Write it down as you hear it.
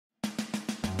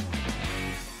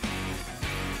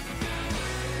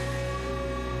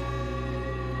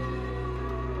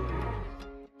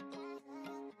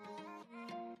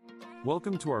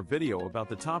Welcome to our video about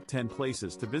the top 10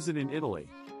 places to visit in Italy.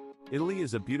 Italy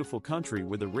is a beautiful country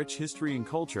with a rich history and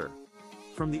culture.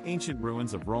 From the ancient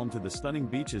ruins of Rome to the stunning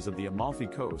beaches of the Amalfi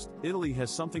Coast, Italy has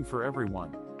something for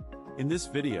everyone. In this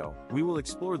video, we will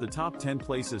explore the top 10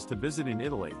 places to visit in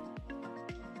Italy.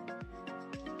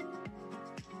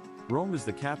 Rome is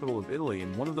the capital of Italy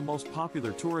and one of the most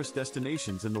popular tourist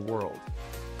destinations in the world.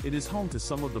 It is home to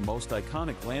some of the most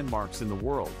iconic landmarks in the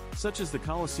world, such as the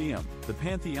Colosseum, the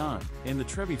Pantheon, and the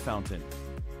Trevi Fountain.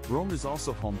 Rome is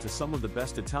also home to some of the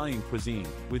best Italian cuisine,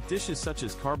 with dishes such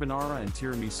as carbonara and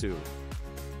tiramisu.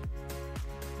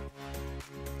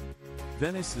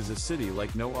 Venice is a city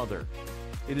like no other.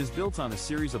 It is built on a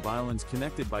series of islands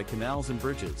connected by canals and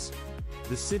bridges.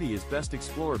 The city is best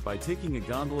explored by taking a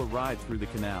gondola ride through the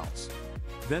canals.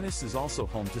 Venice is also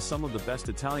home to some of the best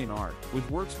Italian art, with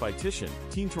works by Titian,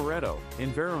 Tintoretto,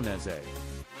 and Veronese.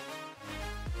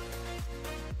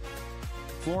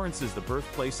 Florence is the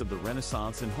birthplace of the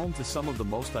Renaissance and home to some of the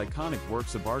most iconic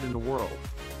works of art in the world.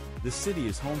 The city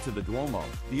is home to the Duomo,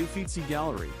 the Uffizi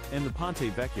Gallery, and the Ponte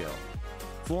Vecchio.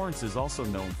 Florence is also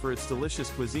known for its delicious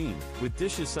cuisine, with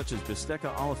dishes such as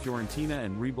bistecca alla fiorentina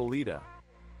and ribollita.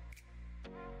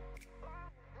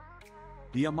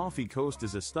 The Amalfi Coast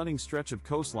is a stunning stretch of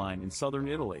coastline in southern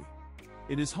Italy.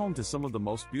 It is home to some of the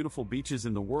most beautiful beaches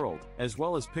in the world, as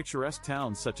well as picturesque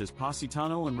towns such as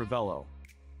Positano and Ravello.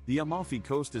 The Amalfi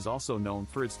Coast is also known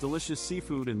for its delicious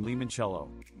seafood and limoncello.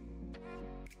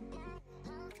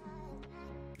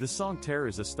 The Cinque Terre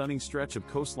is a stunning stretch of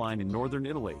coastline in northern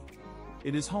Italy.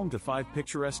 It is home to 5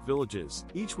 picturesque villages,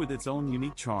 each with its own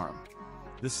unique charm.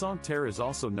 The Cinque Terre is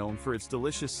also known for its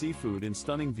delicious seafood and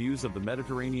stunning views of the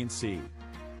Mediterranean Sea.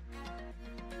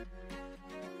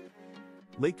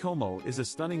 Lake Como is a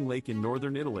stunning lake in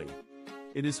northern Italy.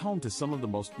 It is home to some of the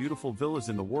most beautiful villas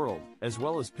in the world, as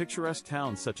well as picturesque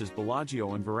towns such as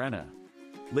Bellagio and Varenna.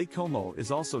 Lake Como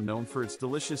is also known for its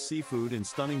delicious seafood and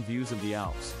stunning views of the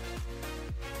Alps.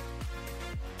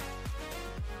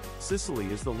 Sicily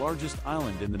is the largest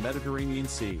island in the Mediterranean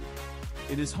Sea.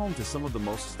 It is home to some of the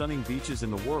most stunning beaches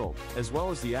in the world, as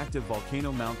well as the active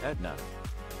volcano Mount Etna.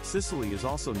 Sicily is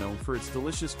also known for its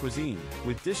delicious cuisine,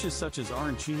 with dishes such as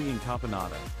arancini and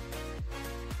caponata.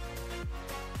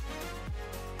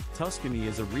 Tuscany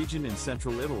is a region in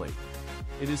central Italy.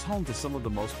 It is home to some of the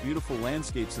most beautiful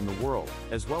landscapes in the world,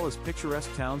 as well as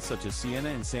picturesque towns such as Siena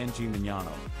and San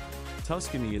Gimignano.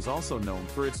 Tuscany is also known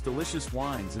for its delicious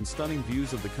wines and stunning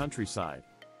views of the countryside.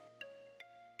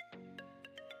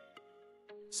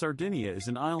 Sardinia is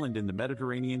an island in the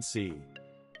Mediterranean Sea.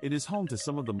 It is home to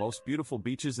some of the most beautiful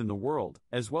beaches in the world,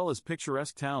 as well as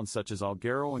picturesque towns such as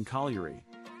Alghero and Cagliari.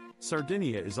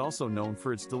 Sardinia is also known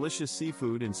for its delicious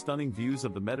seafood and stunning views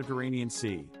of the Mediterranean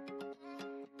Sea.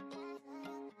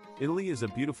 Italy is a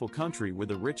beautiful country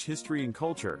with a rich history and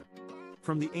culture.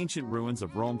 From the ancient ruins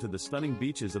of Rome to the stunning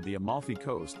beaches of the Amalfi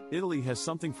Coast, Italy has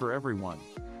something for everyone.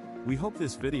 We hope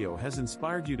this video has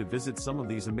inspired you to visit some of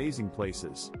these amazing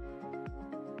places.